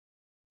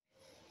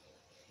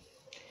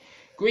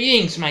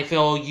Greetings, my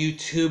fellow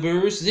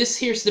YouTubers. This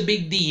here's the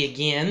Big D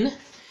again.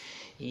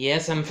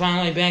 Yes, I'm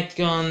finally back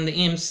on the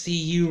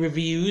MCU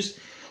reviews.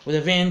 With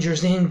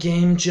Avengers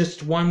Endgame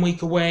just 1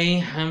 week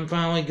away, I'm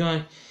finally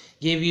going to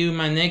give you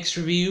my next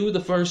review, the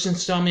first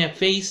installment of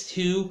Phase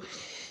 2.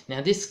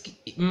 Now, this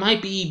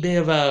might be a bit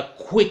of a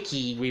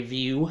quickie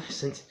review,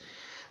 since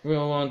I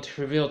really won't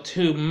reveal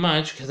too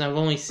much, because I've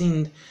only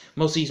seen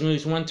most of these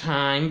movies one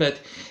time, but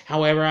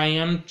however, I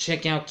am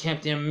checking out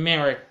Captain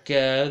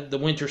America, the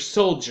Winter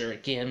Soldier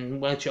again,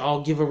 which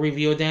I'll give a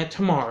review of that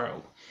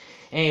tomorrow.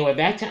 Anyway,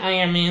 back to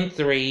Iron Man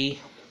 3.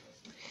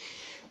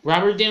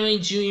 Robert Downey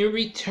Jr.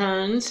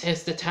 returns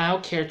as the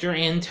title character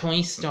and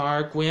Tony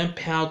Stark. Gwyneth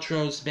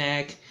Paltrow's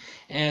back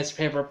as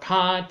Pepper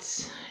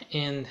Potts,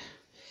 and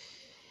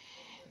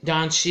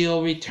Don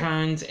Cheadle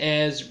returns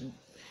as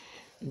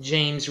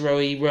James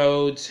Rhodey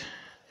Rhodes,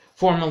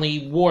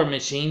 formerly War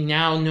Machine,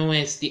 now known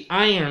as the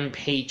Iron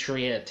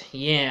Patriot.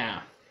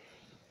 Yeah.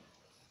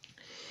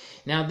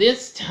 Now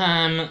this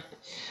time,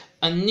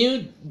 a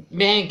new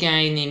bad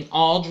guy named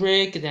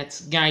Aldrich,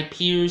 that's Guy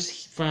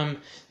Pearce from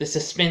the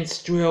suspense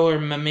thriller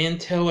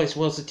Memento, as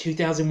well as the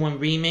 2001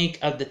 remake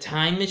of The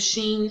Time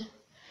Machine.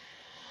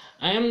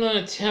 I am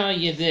going to tell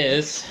you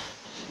this.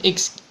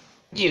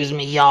 Excuse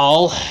me,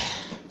 y'all.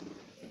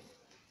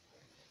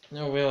 I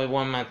don't really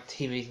want my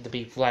TV to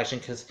be flashing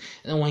because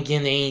I don't want to get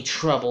into any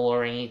trouble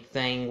or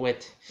anything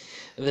with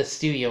the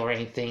studio or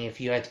anything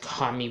if you had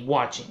caught me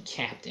watching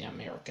Captain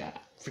America.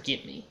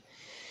 Forgive me.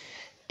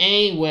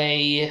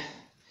 Anyway,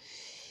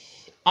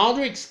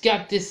 Aldrich's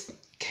got this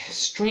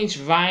strange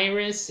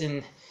virus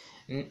and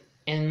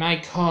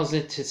might cause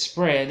it to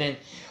spread. And,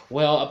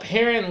 well,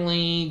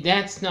 apparently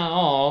that's not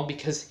all,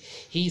 because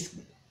he's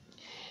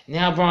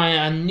now brought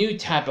a new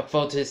type of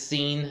foe to the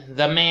scene,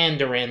 the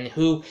Mandarin,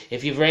 who,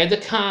 if you've read the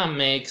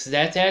comics,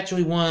 that's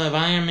actually one of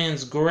Iron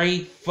Man's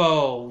great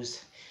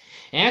foes.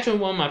 And actually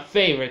one of my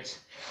favorites.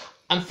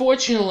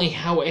 Unfortunately,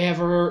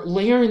 however,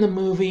 later in the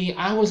movie,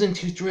 I wasn't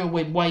too thrilled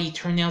with what he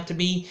turned out to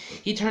be.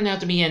 He turned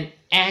out to be an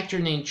actor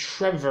named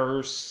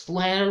Trevor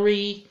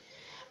Slattery.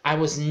 I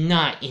was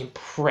not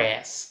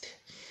impressed.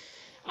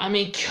 I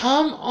mean,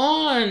 come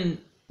on!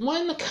 What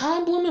in the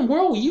compliment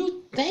world were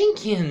you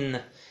thinking?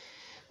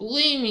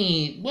 Believe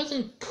me, it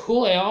wasn't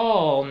cool at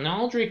all. And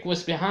Aldrich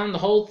was behind the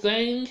whole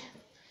thing.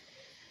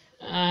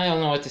 I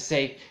don't know what to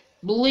say.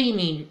 Believe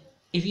me,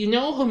 if you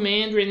know who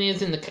Mandarin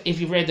is, if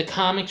you've read the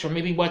comics or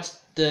maybe watched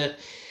the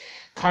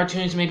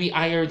cartoons, maybe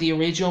either the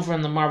original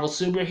from the Marvel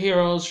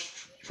superheroes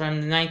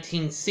from the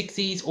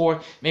 1960s,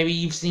 or maybe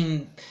you've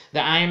seen the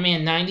Iron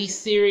Man 90s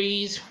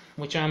series,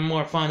 which I'm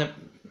more fond of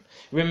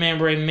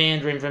remembering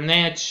Mandarin from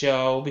that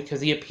show because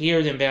he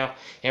appeared in about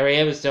every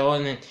episode,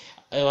 and then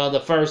the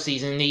first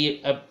season,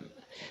 he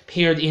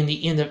appeared in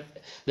the end of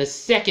the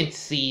second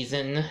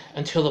season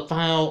until the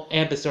final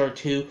episode or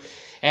two,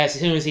 as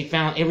soon as he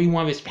found every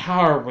one of his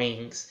power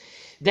rings.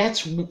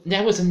 That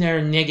was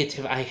another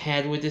negative I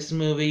had with this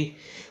movie.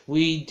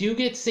 We do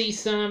get to see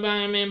some of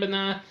Iron Man,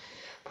 but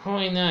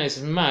probably not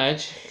as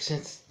much,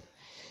 since,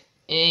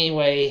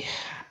 anyway,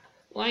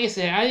 like I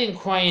said, I didn't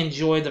quite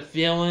enjoy the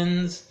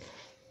villains.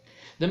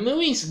 The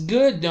movie's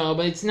good, though,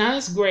 but it's not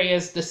as great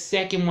as the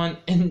second one,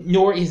 and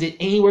nor is it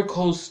anywhere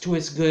close to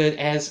as good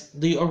as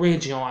the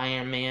original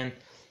Iron Man.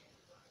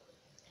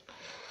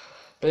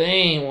 But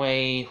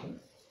anyway,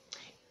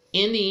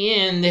 in the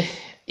end, it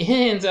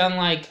ends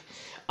unlike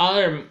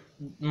other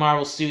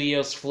Marvel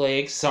Studios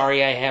flicks.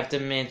 Sorry I have to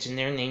mention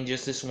their name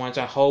just this once.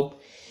 I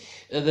hope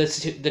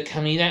the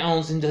company that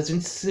owns them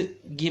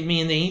doesn't get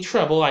me into any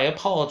trouble. I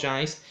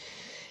apologize.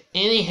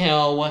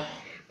 Anyhow,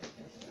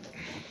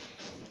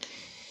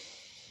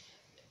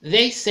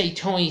 they say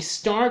Tony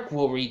Stark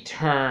will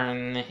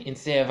return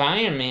instead of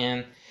Iron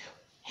Man.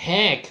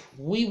 Heck,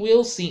 we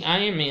will see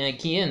Iron Man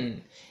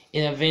again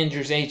in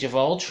Avengers Age of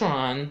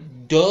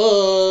Ultron.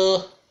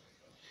 Duh!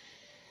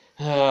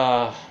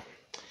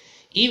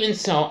 Even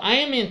so,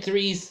 Iron Man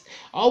 3's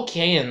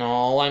okay and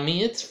all. I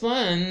mean, it's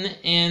fun,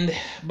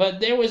 but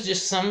there was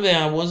just some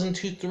that I wasn't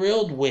too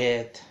thrilled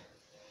with.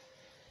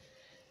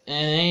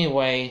 And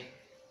anyway,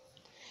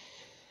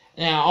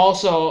 now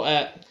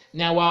also,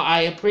 now, while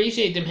I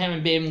appreciate them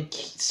having been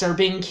Sir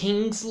Ben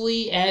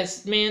Kingsley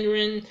as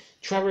Mandarin,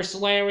 Trevor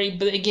Slattery,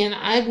 but again,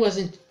 I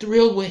wasn't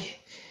thrilled with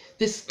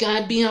this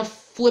guy being a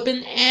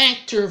flippin'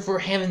 actor, for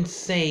heaven's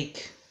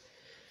sake.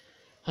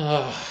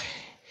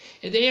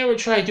 If they ever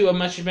try to do a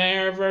much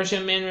better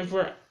version of Mandarin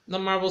for the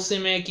Marvel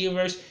Cinematic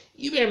Universe,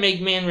 you better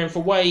make Mandarin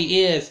for what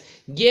he is.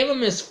 Give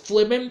him his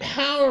flippin'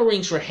 power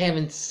rings, for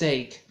heaven's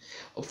sake.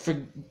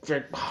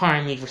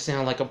 Pardon me for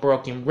sounding like a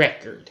broken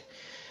record.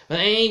 But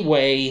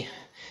anyway,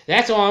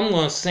 that's all I'm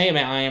going to say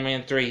about Iron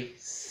Man 3.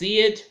 See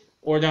it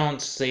or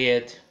don't see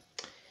it.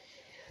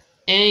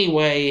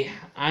 Anyway,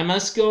 I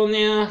must go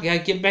now. I gotta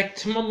get back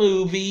to my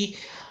movie.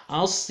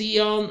 I'll see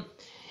y'all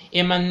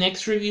in my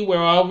next review,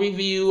 where I'll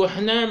review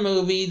another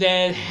movie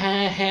that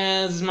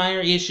has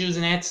minor issues,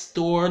 and that's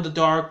Thor: The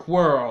Dark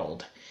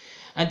World.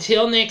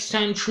 Until next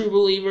time, true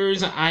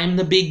believers, I'm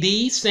the Big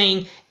D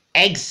saying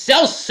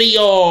Excelsior!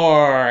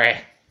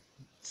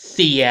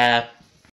 See ya.